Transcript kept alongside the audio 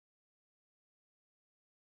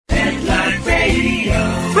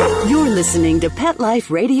listening to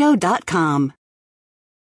PetLifeRadio.com.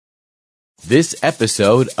 This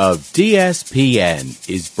episode of DSPN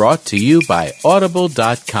is brought to you by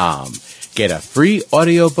Audible.com. Get a free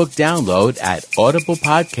audiobook download at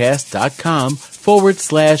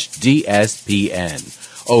audiblepodcast.com/DSPN.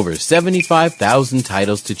 Over 75,000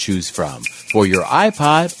 titles to choose from for your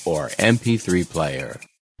iPod or MP3 player.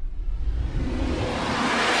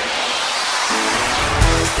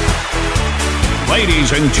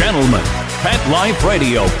 Ladies and gentlemen, Pet Life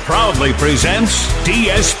Radio proudly presents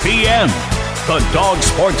DSPN, the Dog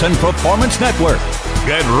Sports and Performance Network.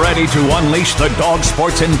 Get ready to unleash the dog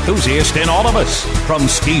sports enthusiast in all of us, from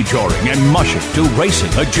ski joring and mushing to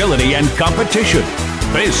racing, agility, and competition.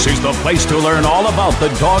 This is the place to learn all about the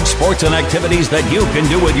dog sports and activities that you can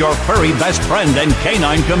do with your furry best friend and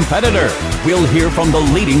canine competitor. We'll hear from the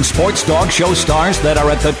leading sports dog show stars that are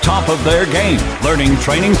at the top of their game, learning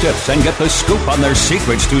training tips and get the scoop on their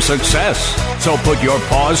secrets to success. So put your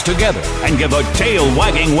paws together and give a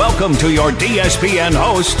tail-wagging welcome to your DSPN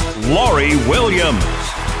host, Lori Williams.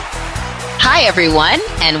 Hi, everyone,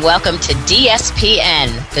 and welcome to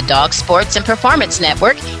DSPN, the Dog Sports and Performance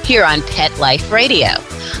Network, here on Pet Life Radio.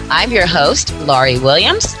 I'm your host, Lori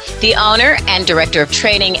Williams, the owner and director of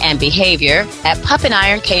training and behavior at Pup and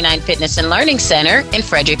Iron Canine Fitness and Learning Center in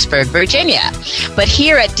Fredericksburg, Virginia. But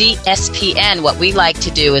here at DSPN, what we like to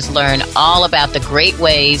do is learn all about the great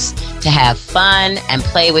ways to have fun and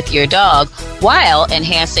play with your dog while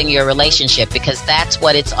enhancing your relationship, because that's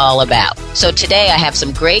what it's all about. So today I have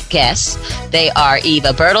some great guests. They are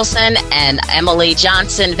Eva Bertelsen and Emily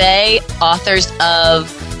Johnson-Vey, authors of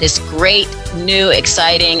this great, new,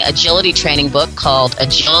 exciting agility training book called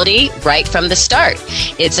Agility Right from the Start.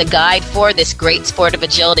 It's a guide for this great sport of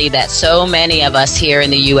agility that so many of us here in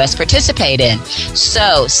the U.S. participate in.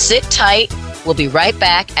 So sit tight. We'll be right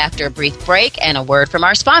back after a brief break and a word from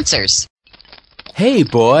our sponsors. Hey,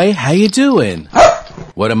 boy, how you doing?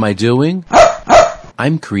 What am I doing?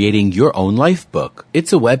 I'm creating your own life book.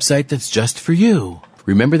 It's a website that's just for you.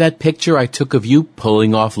 Remember that picture I took of you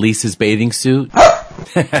pulling off Lisa's bathing suit?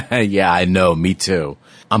 Yeah, I know, me too.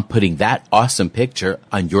 I'm putting that awesome picture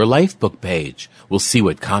on your life book page. We'll see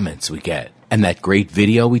what comments we get. And that great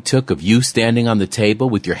video we took of you standing on the table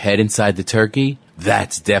with your head inside the turkey?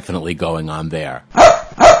 That's definitely going on there.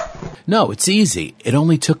 No, it's easy. It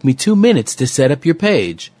only took me 2 minutes to set up your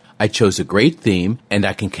page. I chose a great theme, and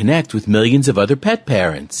I can connect with millions of other pet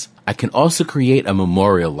parents. I can also create a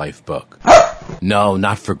memorial life book. No,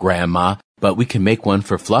 not for Grandma, but we can make one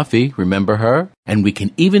for Fluffy, remember her? And we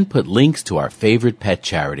can even put links to our favorite pet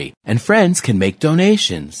charity, and friends can make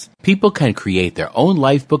donations. People can create their own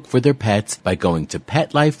life book for their pets by going to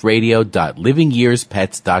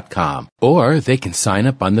PetLifeRadio.LivingYearsPets.com, or they can sign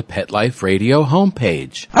up on the Pet Life Radio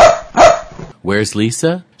homepage. Where's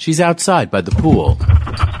Lisa? She's outside by the pool.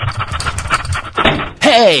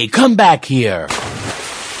 Hey, come back here!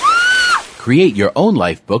 Create your own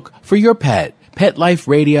life book for your pet.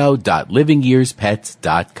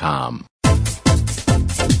 PetLifeRadio.LivingYearsPets.com.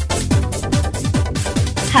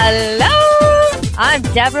 Hello! I'm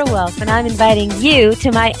Deborah Wolf, and I'm inviting you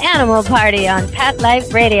to my animal party on Pet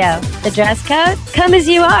Life Radio. The dress code? Come as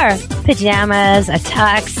you are. Pajamas, a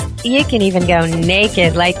tux. You can even go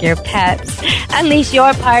naked like your pets. Unleash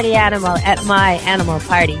your party animal at my animal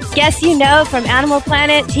party. Guests you know from Animal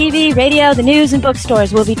Planet, TV, radio, the news, and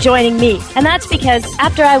bookstores will be joining me. And that's because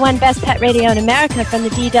after I won Best Pet Radio in America from the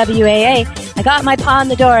DWAA, I got my paw in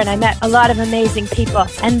the door and I met a lot of amazing people.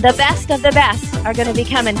 And the best of the best are going to be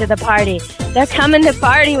coming to the party. They're coming to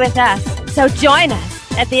party with us. So join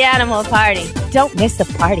us at the animal party. Don't miss the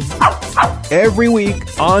party. Every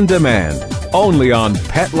week on demand, only on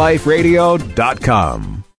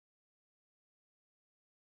PetLifeRadio.com.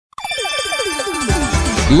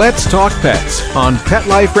 Let's Talk Pets on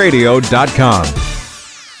PetLifeRadio.com.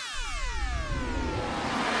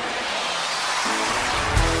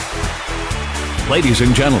 Ladies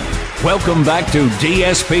and gentlemen, welcome back to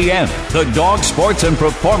DSPN, the Dog Sports and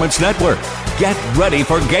Performance Network. Get ready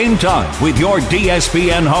for game time with your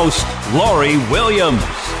DSPN host, Lori Williams.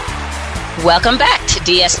 Welcome back to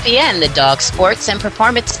DSPN, the Dog Sports and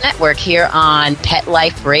Performance Network, here on Pet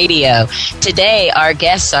Life Radio. Today, our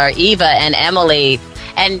guests are Eva and Emily,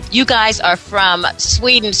 and you guys are from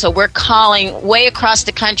Sweden, so we're calling way across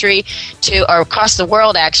the country or across the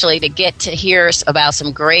world, actually, to get to hear about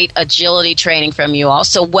some great agility training from you all.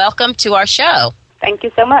 So welcome to our show. Thank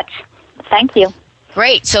you so much. Thank you.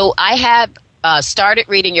 Great. So I have started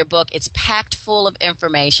reading your book. It's packed full of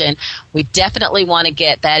information. We definitely want to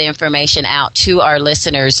get that information out to our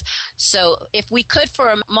listeners. So if we could for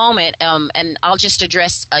a moment, and I'll just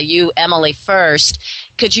address you, Emily, first.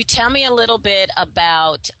 Could you tell me a little bit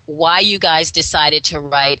about why you guys decided to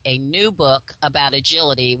write a new book about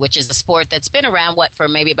agility, which is a sport that's been around, for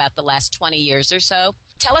maybe about the last 20 years or so?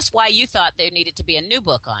 Tell us why you thought there needed to be a new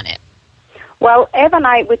book on it. Well, Eva and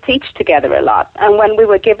I, we teach together a lot, and when we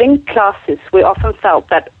were giving classes, we often felt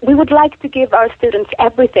that we would like to give our students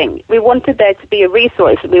everything. We wanted there to be a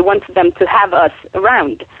resource. We wanted them to have us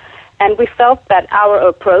around. And we felt that our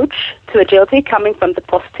approach to agility, coming from the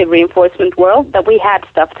positive reinforcement world, that we had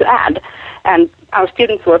stuff to add. And our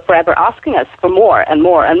students were forever asking us for more and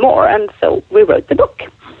more and more, and so we wrote the book.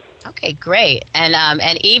 Okay, great. And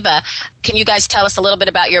Eva, can you guys tell us a little bit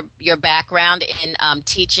about your background in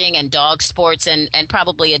teaching and dog sports and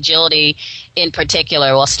probably agility in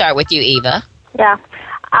particular? We'll start with you, Eva. Yeah.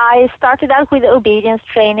 I started out with obedience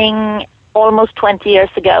training almost 20 years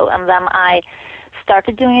ago, and then I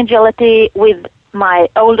started doing agility with my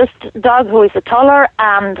oldest dog, who is a toddler,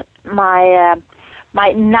 and my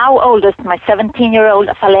now oldest, my 17-year-old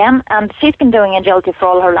Falene, and she's been doing agility for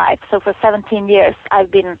all her life. So for 17 years,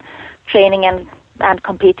 I've been training and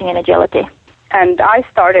competing in agility. And I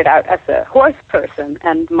started out as a horse person,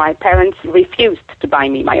 and my parents refused to buy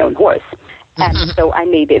me my own horse. And so I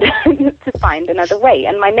needed to find another way.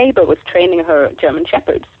 And my neighbor was training her German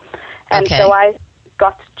Shepherds. And so I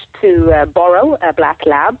got to borrow a black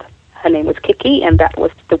lab. Her name was Kiki, and that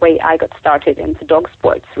was the way I got started into dog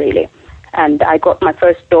sports, really. And I got my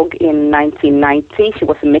first dog in 1990. She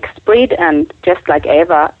was a mixed breed, and just like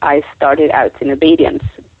Eva, I started out in obedience.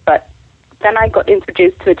 But then I got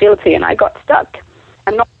introduced to agility, and I got stuck.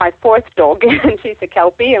 I'm not my fourth dog, and she's a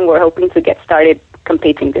Kelpie, and we're hoping to get started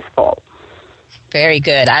competing this fall. Very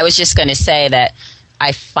good. I was just going to say that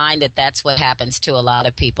I find that that's what happens to a lot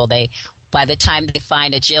of people. By the time they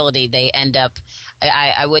find agility, they end up,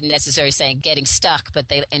 I wouldn't necessarily say getting stuck, but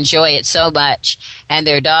they enjoy it so much, and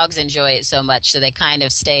their dogs enjoy it so much, so they kind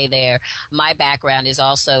of stay there. My background is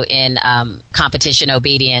also in competition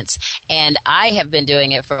obedience, and I have been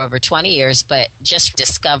doing it for over 20 years, but just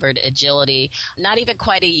discovered agility not even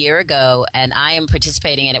quite a year ago, and I am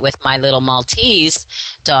participating in it with my little Maltese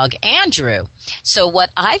dog, Andrew. So what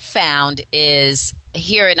I found is,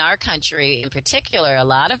 here in our country in particular, a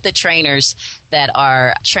lot of the trainers that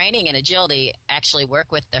are training in agility actually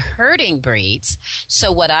work with the herding breeds. So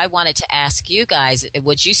what I wanted to ask you guys,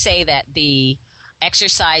 would you say that the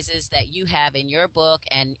exercises that you have in your book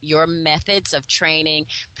and your methods of training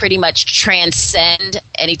pretty much transcend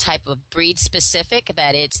any type of breed specific,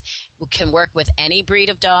 that it can work with any breed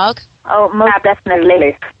of dog? Oh, most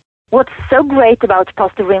definitely. What's so great about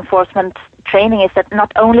positive reinforcement training is that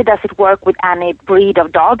not only does it work with any breed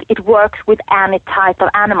of dog, it works with any type of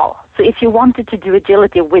animal. So if you wanted to do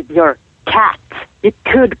agility with your cat, you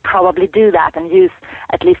could probably do that and use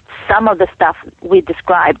at least some of the stuff we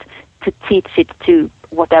described to teach it to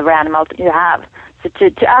whatever animal you have. So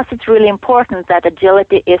to us, it's really important that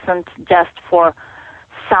agility isn't just for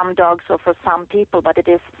some dogs or for some people, but it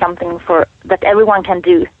is something that everyone can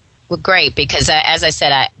do. Well, great, because as I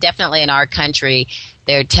said, definitely in our country,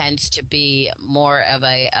 there tends to be more of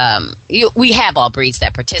a, we have all breeds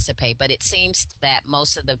that participate, but it seems that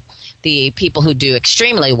most of the people who do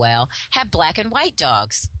extremely well have black and white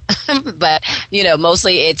dogs. But,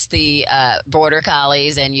 mostly it's the border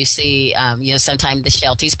collies, and you see, sometimes the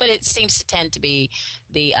Shelties, but it seems to tend to be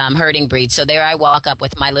the herding breed. So there I walk up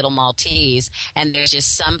with my little Maltese, and there's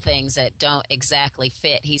just some things that don't exactly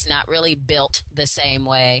fit. He's not really built the same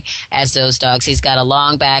way as those dogs. He's got a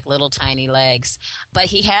long back, little tiny legs, but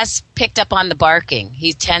he has picked up on the barking.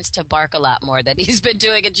 He tends to bark a lot more that he's been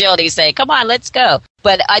doing agility, saying, come on, let's go.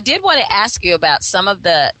 But I did want to ask you about some of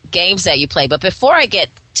the games that you play. But before I get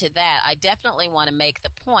to that, I definitely want to make the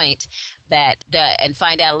point and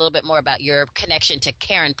find out a little bit more about your connection to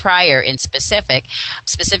Karen Pryor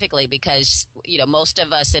specifically because, most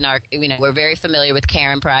of us we're very familiar with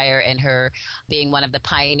Karen Pryor and her being one of the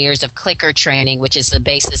pioneers of clicker training, which is the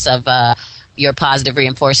basis of your positive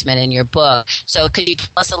reinforcement in your book. So could you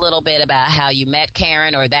tell us a little bit about how you met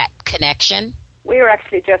Karen or that connection? We were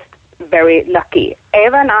actually just very lucky.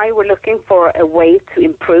 Eva and I were looking for a way to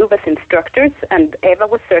improve as instructors, and Eva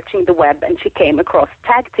was searching the web, and she came across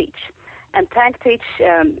Tag Teach. And Tag Teach,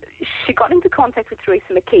 she got into contact with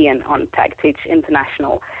Teresa McKeon on Tag Teach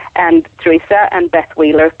International, and Teresa and Beth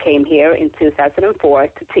Wheeler came here in 2004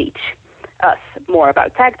 to teach us more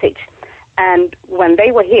about Tag Teach. And when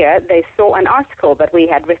they were here, they saw an article that we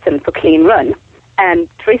had written for Clean Run. And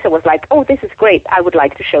Teresa was like, oh, this is great. I would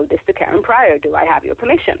like to show this to Karen Pryor. Do I have your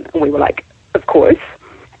permission? And we were like, of course.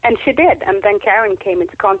 And she did. And then Karen came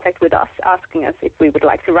into contact with us, asking us if we would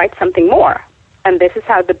like to write something more. And this is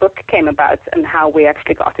how the book came about and how we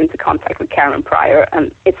actually got into contact with Karen Pryor,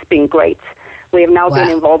 and it's been great. We have now been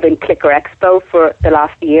involved in Clicker Expo for the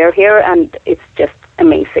last year here, and it's just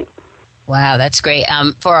amazing. Wow, that's great.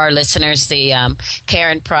 For our listeners,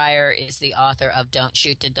 Karen Pryor is the author of Don't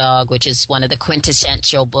Shoot the Dog, which is one of the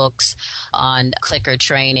quintessential books on clicker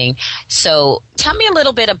training. So tell me a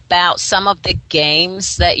little bit about some of the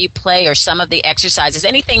games that you play or some of the exercises,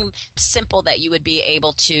 anything simple that you would be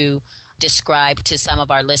able to describe to some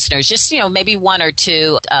of our listeners, just, maybe one or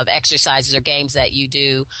two of exercises or games that you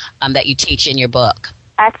do, that you teach in your book.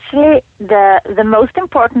 Actually, the most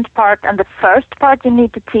important part and the first part you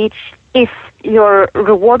need to teach is your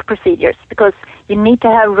reward procedures, because you need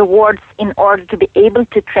to have rewards in order to be able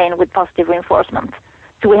to train with positive reinforcement.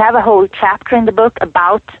 So we have a whole chapter in the book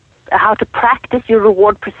about how to practice your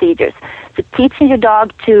reward procedures. So teaching your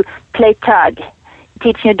dog to play tug,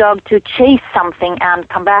 teaching your dog to chase something and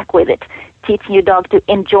come back with it, teaching your dog to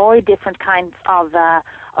enjoy different kinds of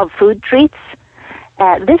food treats.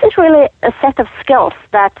 This is really a set of skills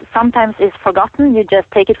that sometimes is forgotten. You just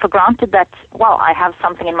take it for granted that, I have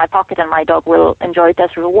something in my pocket and my dog will enjoy it as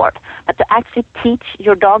a reward. But to actually teach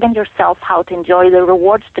your dog and yourself how to enjoy the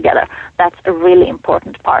rewards together, that's a really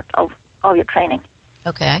important part of your training.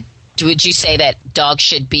 Okay. Would you say that dogs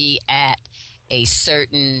should be at a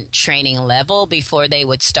certain training level before they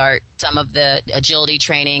would start some of the agility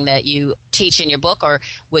training that you teach in your book, or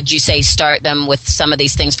would you say start them with some of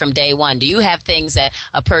these things from day one? Do you have things that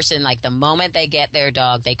a person, like the moment they get their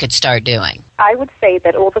dog, they could start doing? I would say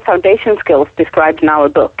that all the foundation skills described in our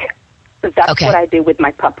book, that's what I do with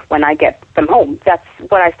my pup when I get them home. That's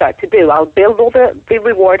what I start to do. I'll build all the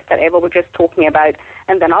rewards that Eva was just talking about,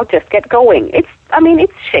 and then I'll just get going. It's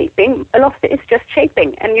shaping. A lot of it is just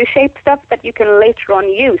shaping, and you shape stuff that you can later on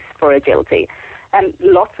use for agility. And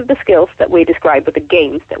lots of the skills that we describe, or the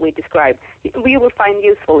games that we describe, you will find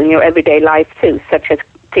useful in your everyday life too, such as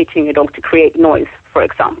teaching your dog to create noise, for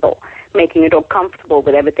example, making your dog comfortable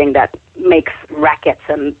with everything that makes rackets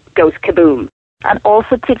and goes kaboom. And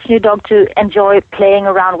also teaching your dog to enjoy playing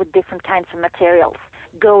around with different kinds of materials,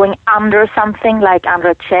 going under something like under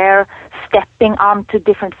a chair, stepping onto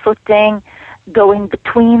different footing, going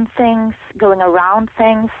between things, going around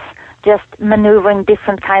things, just maneuvering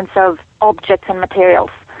different kinds of objects and materials.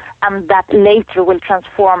 And that later will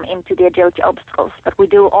transform into the agility obstacles. But we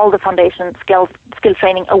do all the foundation skill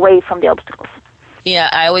training away from the obstacles. Yeah,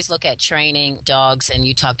 I always look at training dogs, and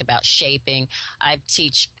you talked about shaping. I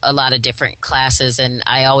teach a lot of different classes, and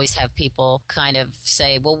I always have people kind of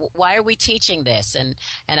say, well, why are we teaching this? And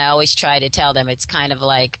I always try to tell them it's kind of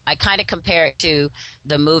like, I kind of compare it to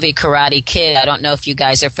the movie Karate Kid. I don't know if you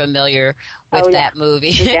guys are familiar with that movie,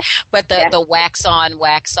 yeah. But the wax on,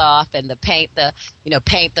 wax off, and the paint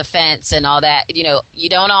the fence and all that. You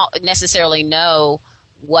don't all necessarily know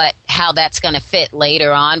how that's going to fit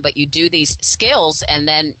later on, but you do these skills and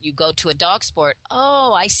then you go to a dog sport.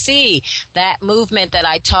 Oh, I see that movement that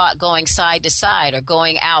I taught going side to side or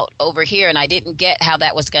going out over here, and I didn't get how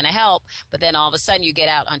that was going to help, but then all of a sudden you get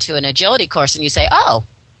out onto an agility course and you say, oh,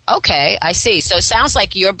 okay, I see. So it sounds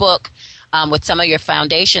like your book, with some of your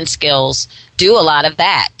foundation skills, do a lot of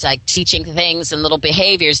that, like teaching things and little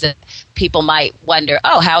behaviors that people might wonder,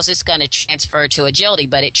 oh, how's this going to transfer to agility?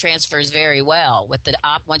 But it transfers very well with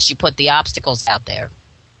once you put the obstacles out there.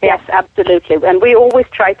 Yes, absolutely. And we always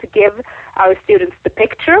try to give our students the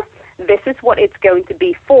picture. This is what it's going to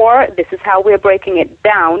be for. This is how we're breaking it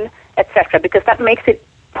down, etc., because that makes it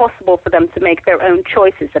possible for them to make their own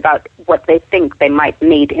choices about what they think they might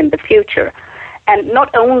need in the future. And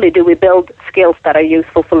not only do we build skills that are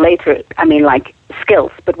useful for later, like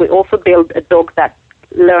skills, but we also build a dog that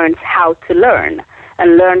learns how to learn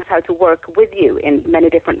and learns how to work with you in many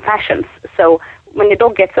different fashions. So when your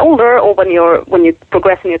dog gets older, or when you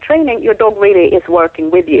progress in your training, your dog really is working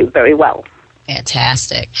with you very well.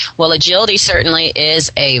 Fantastic. Well, agility certainly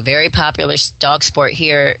is a very popular dog sport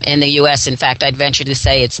here in the U.S. In fact, I'd venture to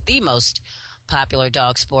say it's the most popular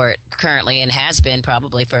dog sport currently, and has been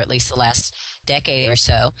probably for at least the last decade or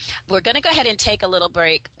so. We're going to go ahead and take a little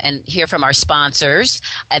break and hear from our sponsors,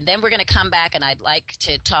 and then we're going to come back, and I'd like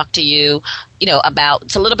to talk to you,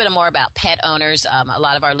 it's a little bit more about pet owners. A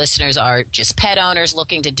lot of our listeners are just pet owners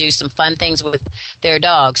looking to do some fun things with their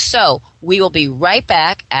dogs. So we will be right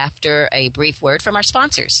back after a brief word from our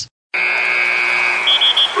sponsors.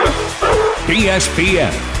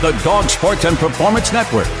 DSPN, the Dog Sports and Performance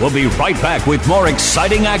Network, will be right back with more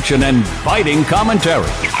exciting action and biting commentary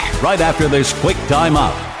right after this quick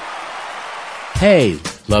timeout. Hey,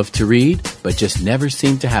 love to read, but just never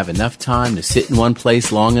seem to have enough time to sit in one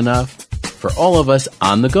place long enough? For all of us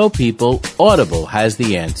on-the-go people, Audible has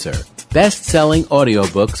the answer. best-selling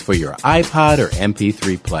audiobooks for your iPod or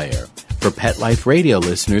MP3 player. For Pet Life Radio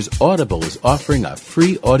listeners, Audible is offering a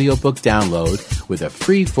free audiobook download with a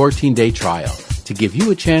free 14-day trial to give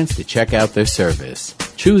you a chance to check out their service.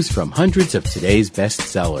 Choose from hundreds of today's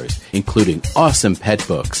bestsellers, including awesome pet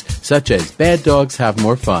books, such as Bad Dogs Have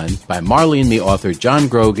More Fun by Marley and Me author John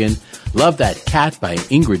Grogan, Love That Cat by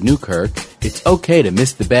Ingrid Newkirk, It's Okay to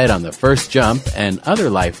Miss the Bed on the First Jump, and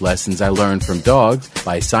Other Life Lessons I Learned from Dogs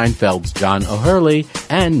by Seinfeld's John O'Hurley,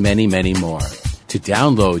 and many, many more. To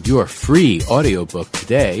download your free audiobook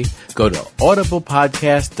today, go to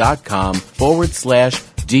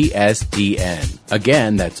audiblepodcast.com/DSPN.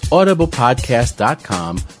 Again, that's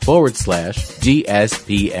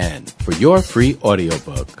audiblepodcast.com/DSPN for your free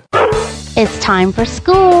audiobook. It's time for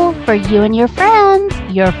school for you and your friends,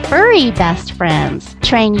 your furry best friends.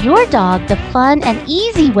 Train your dog the fun and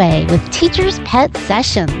easy way with Teacher's Pet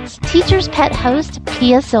Sessions. Teacher's Pet host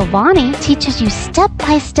Pia Silvani teaches you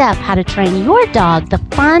step-by-step how to train your dog the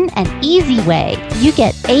fun and easy way. You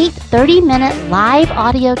get 8 30-minute live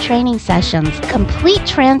audio training sessions, complete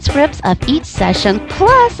transcripts of each session,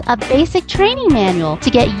 plus a basic training manual to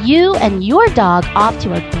get you and your dog off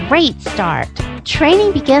to a great start.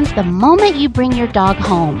 Training begins the moment you bring your dog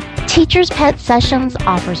home. Teacher's Pet Sessions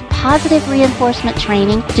offers positive reinforcement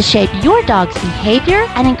training to shape your dog's behavior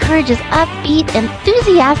and encourages upbeat,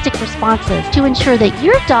 enthusiastic responses to ensure that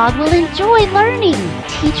your dog will enjoy learning.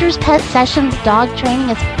 Teacher's Pet Sessions dog training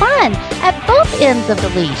is fun at both ends of the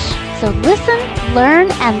leash. So listen, learn,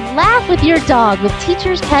 and laugh with your dog with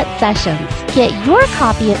Teacher's Pet Sessions. Get your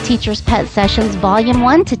copy of Teacher's Pet Sessions Volume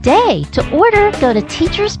 1 today. To order, go to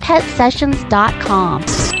teacherspetsessions.com.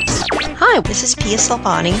 Hi, this is Pia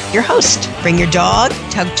Silvani, your host. Bring your dog,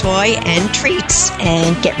 tug toy, and treats,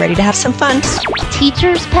 and get ready to have some fun.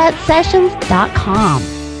 teacherspetsessions.com.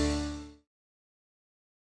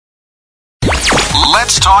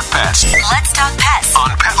 Let's talk pets. Let's talk pets On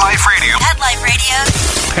Pet Life Radio. Pet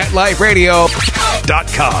Life Radio.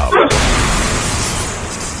 PetLifeRadio.com.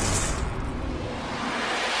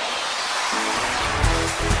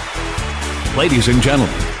 Ladies and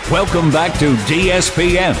gentlemen, welcome back to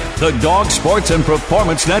DSPN, the Dog Sports and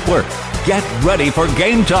Performance Network. Get ready for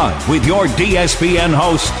game time with your DSPN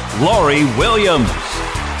host, Laurie Williams.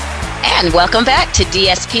 And welcome back to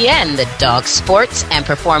DSPN, the Dog Sports and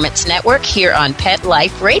Performance Network, here on Pet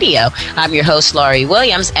Life Radio. I'm your host, Laurie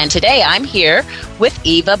Williams, and today I'm here with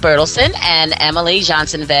Eva Bertelsen and Emily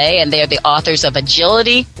Johnson-Vey, and they're the authors of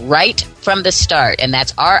Agility Right from the Start, and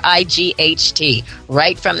that's RIGHT,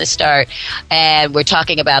 Right from the Start. And we're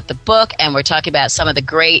talking about the book, and we're talking about some of the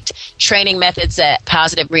great training methods that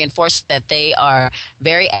positive reinforcement that they are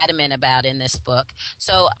very adamant about in this book.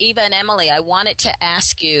 So, Eva and Emily, I wanted to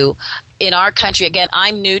ask you, in our country, again,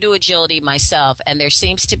 I'm new to agility myself, and there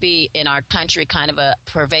seems to be in our country kind of a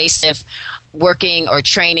pervasive working or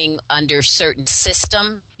training under certain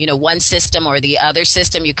system, one system or the other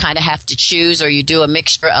system. You kind of have to choose, or you do a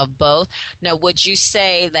mixture of both. Now, would you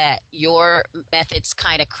say that your methods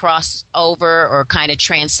kind of cross over or kind of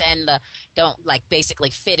transcend don't like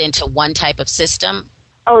basically fit into one type of system?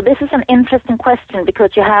 Oh, this is an interesting question,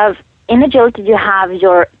 because in agility you have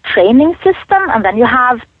your training system, and then you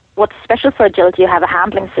have what's special for agility, you have a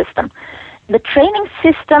handling system. The training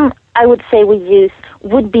system, I would say we use,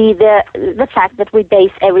 would be the fact that we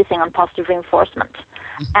base everything on positive reinforcement.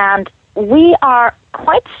 And we are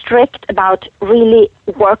quite strict about really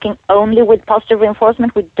working only with positive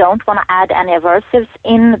reinforcement. We don't want to add any aversives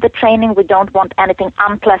in the training. We don't want anything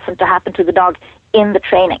unpleasant to happen to the dog in the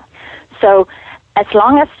training. So as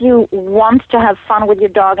long as you want to have fun with your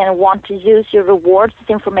dog and want to use your rewards as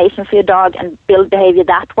information for your dog and build behavior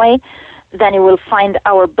that way, then you will find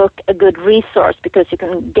our book a good resource, because you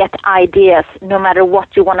can get ideas no matter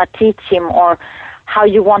what you want to teach him or how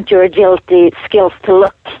you want your agility skills to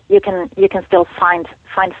look. You can still find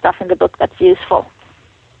stuff in the book that's useful.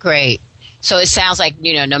 Great. So it sounds like,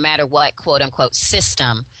 no matter what quote-unquote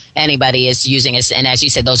system anybody is using, and as you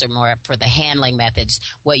said, those are more for the handling methods.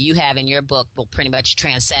 What you have in your book will pretty much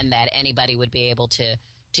transcend that. Anybody would be able to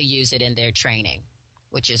use it in their training,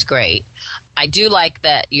 which is great. I do like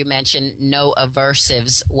that you mentioned no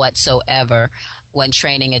aversives whatsoever when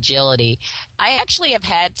training agility. I actually have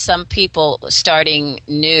had some people starting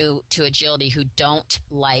new to agility who don't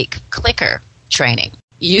like clicker training.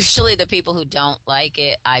 Usually the people who don't like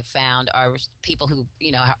it, I found, are people who,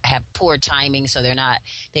 have poor timing, so they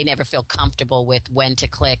never feel comfortable with when to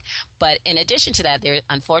click. But in addition to that, there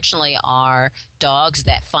unfortunately are dogs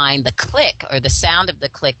that find the click or the sound of the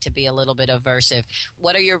click to be a little bit aversive.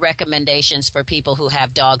 What are your recommendations for people who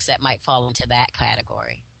have dogs that might fall into that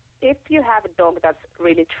category? if you have a dog that's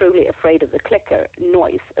really truly afraid of the clicker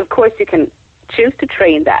noise, of course you can choose to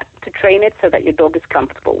train it so that your dog is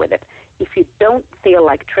comfortable with it. If you don't feel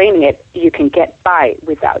like training it, you can get by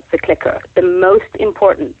without the clicker. The most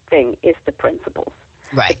important thing is the principles.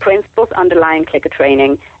 Right. The principles underlying clicker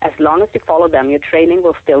training, as long as you follow them, your training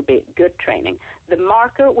will still be good training. The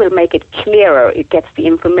marker will make it clearer. It gets the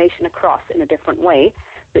information across in a different way.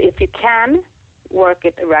 So if you can work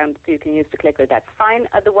it around so you can use the clicker, that's fine.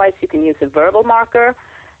 Otherwise, you can use a verbal marker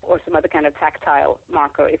or some other kind of tactile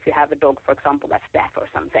marker if you have a dog, for example, that's deaf or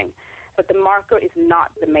something. But the marker is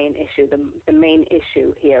not the main issue. The main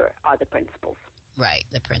issue here are the principles. Right,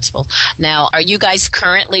 the principle. Now, are you guys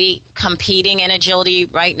currently competing in agility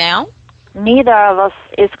right now? Neither of us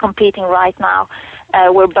is competing right now.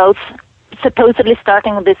 We're both supposedly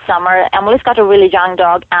starting this summer. Emily's got a really young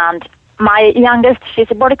dog, and my youngest,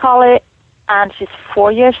 she's a Border Collie, and she's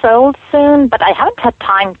 4 years old soon, but I haven't had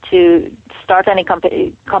time to start any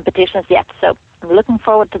competitions yet, so I'm looking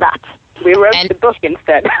forward to that. We wrote the book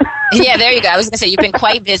instead. Yeah, there you go. I was going to say, you've been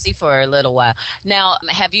quite busy for a little while. Now,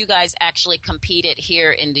 have you guys actually competed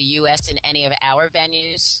here in the U.S. in any of our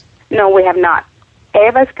venues? No, we have not.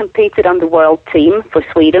 Eva's competed on the world team for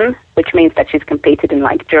Sweden, which means that she's competed in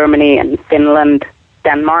like Germany and Finland,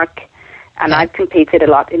 Denmark. And I've competed a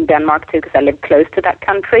lot in Denmark, too, because I live close to that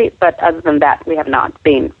country. But other than that, we have not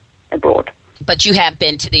been abroad. But you have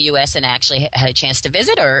been to the U.S. and actually had a chance to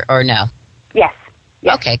visit, or no? Yes.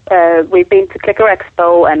 Yes. Okay. We've been to Clicker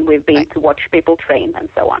Expo, and we've been to watch people train and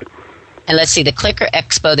so on. And let's see, the Clicker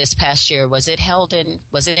Expo this past year, was it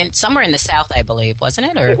in somewhere in the South, I believe, wasn't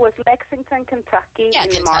it? Or? It was Lexington, Kentucky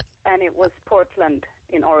in March, and it was Portland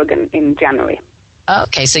in Oregon in January.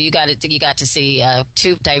 Okay, so you got to see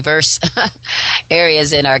two diverse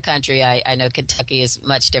areas in our country. I know Kentucky is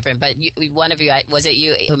much different, but one of you, was it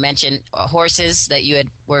you who mentioned horses, that you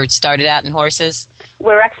were started out in horses?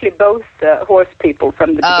 We're actually both horse people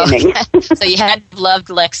from the beginning. So you had loved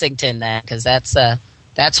Lexington then, because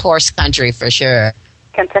that's horse country for sure.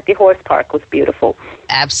 Kentucky Horse Park was beautiful.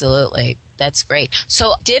 Absolutely. That's great.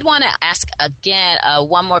 So did want to ask again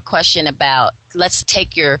one more question about, let's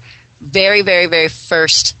take your very, very, very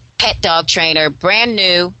first pet dog trainer, brand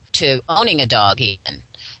new to owning a dog even.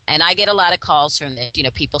 And I get a lot of calls from this.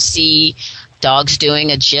 People see dogs doing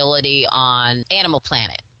agility on Animal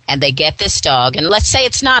Planet. And they get this dog, and let's say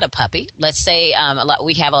it's not a puppy. Let's say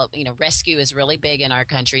we have rescue is really big in our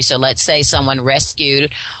country. So let's say someone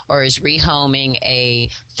rescued or is rehoming a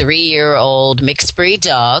 3-year-old mixed breed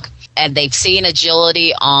dog, and they've seen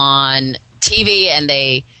agility on TV, and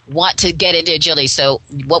they want to get into agility. So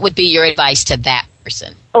what would be your advice to that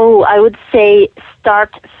person? Oh, I would say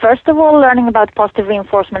start, first of all, learning about positive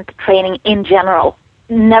reinforcement training in general.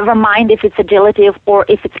 Never mind if it's agility or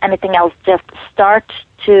if it's anything else. Just start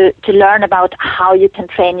to learn about how you can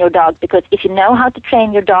train your dog, because if you know how to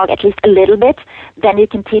train your dog at least a little bit, then you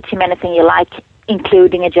can teach him anything you like,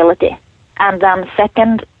 including agility. And then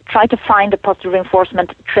second, try to find a positive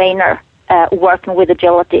reinforcement trainer working with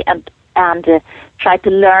agility and try to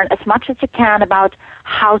learn as much as you can about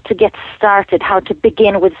how to get started, how to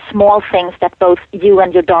begin with small things that both you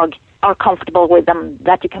and your dog are comfortable with them,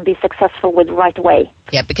 that you can be successful with right away.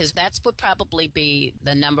 Yeah, because that's would probably be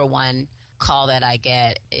the number one call that I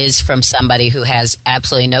get is from somebody who has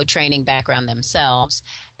absolutely no training background themselves.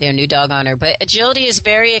 They're a new dog owner. But agility is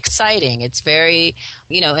very exciting. It's very,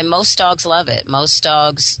 and most dogs love it. Most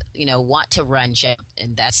dogs, want to run, jump,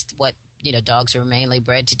 and that's what, dogs are mainly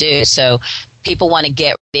bred to do. So people want to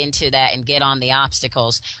get into that and get on the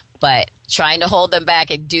obstacles. But trying to hold them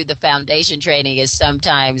back and do the foundation training is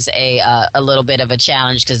sometimes a little bit of a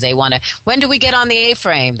challenge, because they want to, when do we get on the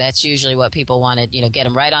A-frame? That's usually what people want to, get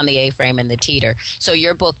them right on the A-frame and the teeter. So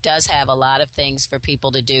your book does have a lot of things for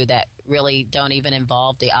people to do that really don't even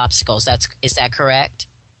involve the obstacles. Is that correct?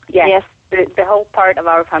 Yes. The whole part of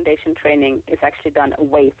our foundation training is actually done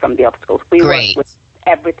away from the obstacles. We work with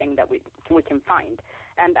everything that we can find.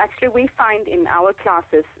 And actually we find in our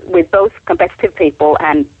classes with both competitive people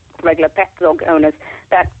and regular pet dog owners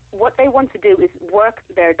that what they want to do is work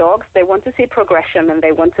their dogs. They want to see progression, and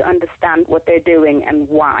they want to understand what they're doing and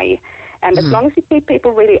why. And as long as you keep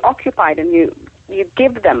people really occupied and you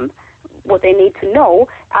give them what they need to know,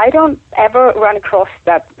 I don't ever run across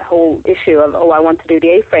that whole issue of, I want to do the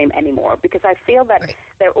A-frame anymore, because I feel that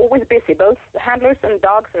they're always busy. Both handlers and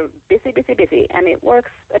dogs are busy, and it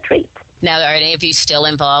works a treat. Now, are any of you still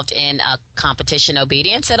involved in competition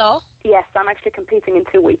obedience at all? Yes, I'm actually competing in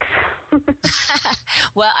 2 weeks.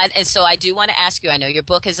 Well, and so I do want to ask you, I know your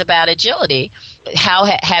book is about agility. How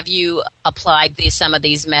have you applied some of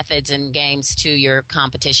these methods and games to your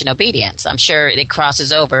competition obedience? I'm sure it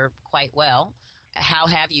crosses over quite well. How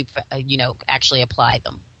have you, actually applied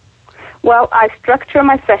them? Well, I structure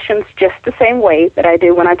my sessions just the same way that I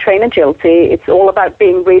do when I train agility. It's all about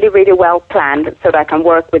being really, really well planned so that I can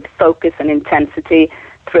work with focus and intensity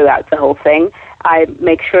throughout the whole thing. I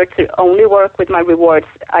make sure to only work with my rewards.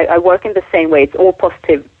 I work in the same way. It's all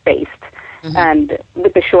positive-based. Mm-hmm. And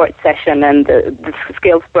with the short session and the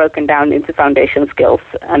skills broken down into foundation skills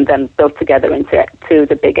and then built together into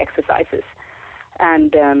the big exercises.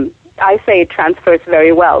 And I say it transfers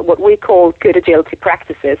very well. What we call good agility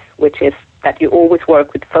practices, which is that you always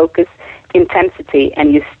work with focus, intensity,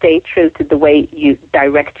 and you stay true to the way you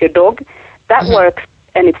direct your dog, that mm-hmm. works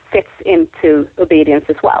and it fits into obedience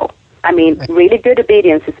as well. I mean, right. Really good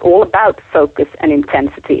obedience is all about focus and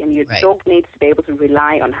intensity, and your right. dog needs to be able to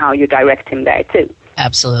rely on how you direct him there too.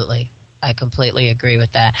 Absolutely. I completely agree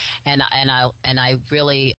with that. And I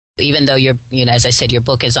really, even though as I said, your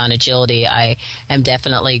book is on agility, I am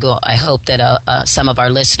definitely I hope that some of our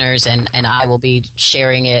listeners and I will be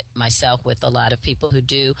sharing it myself with a lot of people who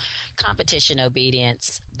do competition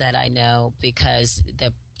obedience that I know, because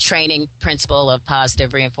the training principle of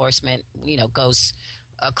positive reinforcement, goes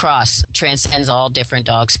across, transcends all different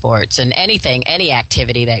dog sports and any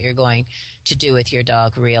activity that you're going to do with your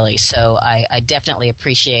dog, really. So I definitely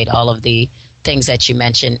appreciate all of the things that you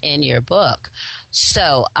mentioned in your book.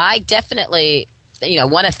 So I definitely,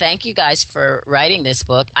 want to thank you guys for writing this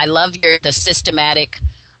book. I love the systematic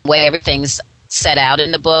way everything's set out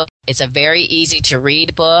in the book. It's a very easy to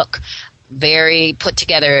read book, very put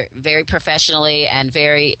together, very professionally, and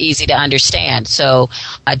very easy to understand. So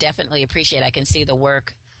I definitely appreciate it. I can see the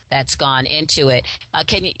work that's gone into it.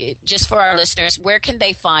 Can you, just for our listeners, where can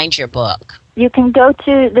they find your book? You can go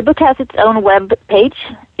to, the book has its own web page.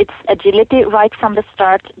 It's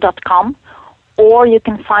agilityrightfromthestart.com, or you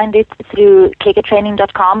can find it through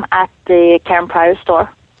clickertraining.com at the Karen Pryor store.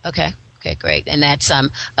 Okay, great. And that's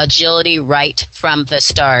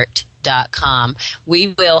agilityrightfromthestart.com. We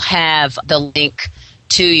will have the link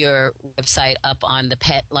to your website up on the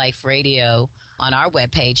Pet Life Radio on our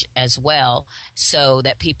webpage as well, so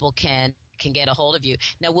that people can get a hold of you.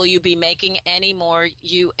 Now, will you be making any more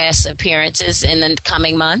U.S. appearances in the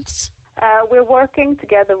coming months? We're working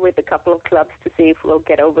together with a couple of clubs to see if we'll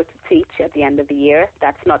get over to teach at the end of the year.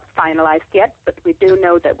 That's not finalized yet, but we do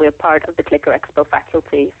know that we're part of the Clicker Expo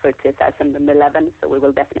faculty for 2011, so we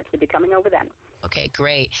will definitely be coming over then. Okay,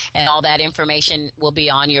 great. And all that information will be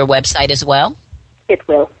on your website as well? It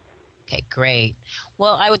will. Okay, great.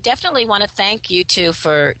 Well, I would definitely want to thank you two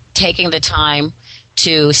for taking the time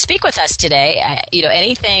to speak with us today.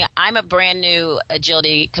 I'm a brand new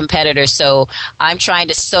agility competitor, so I'm trying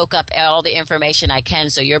to soak up all the information I can.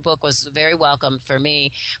 So your book was very welcome for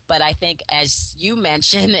me. But I think, as you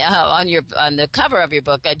mentioned on the cover of your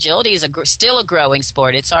book, agility is still a growing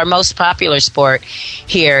sport. It's our most popular sport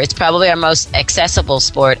here. It's probably our most accessible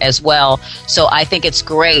sport as well. So I think it's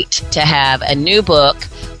great to have a new book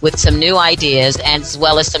with some new ideas, as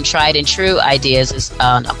well as some tried and true ideas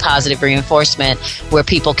on positive reinforcement, where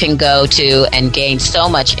people can go to and gain so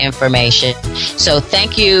much information. So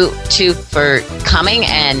thank you, too, for coming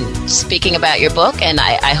and speaking about your book, and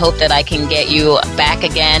I hope that I can get you back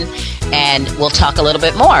again, and we'll talk a little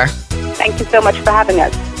bit more. Thank you so much for having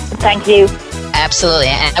us. Thank you. Absolutely.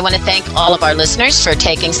 And I want to thank all of our listeners for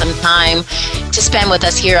taking some time to spend with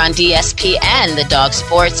us here on DSPN, the Dog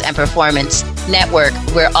Sports and Performance Network.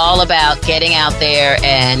 We're all about getting out there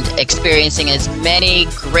and experiencing as many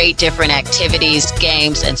great different activities,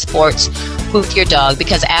 games, and sports with your dog,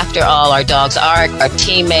 because after all, our dogs are our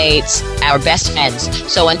teammates, our best friends.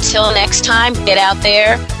 So until next time, get out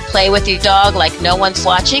there, play with your dog like no one's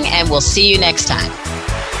watching, and we'll see you next time.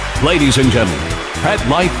 Ladies and gentlemen, Pet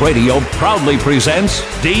Life Radio proudly presents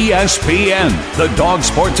DSPN, the Dog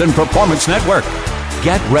Sports and Performance Network.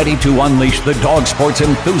 Get ready to unleash the dog sports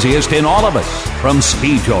enthusiast in all of us, from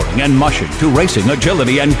speed touring and mushing to racing,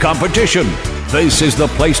 agility, and competition. This is the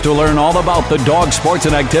place to learn all about the dog sports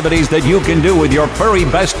and activities that you can do with your furry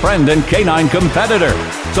best friend and canine competitor.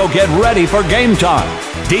 So get ready for game time.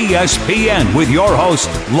 DSPN with your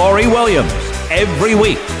host, Laurie Williams, every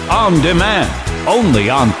week on demand. Only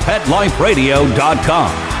on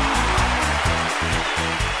PetLifeRadio.com.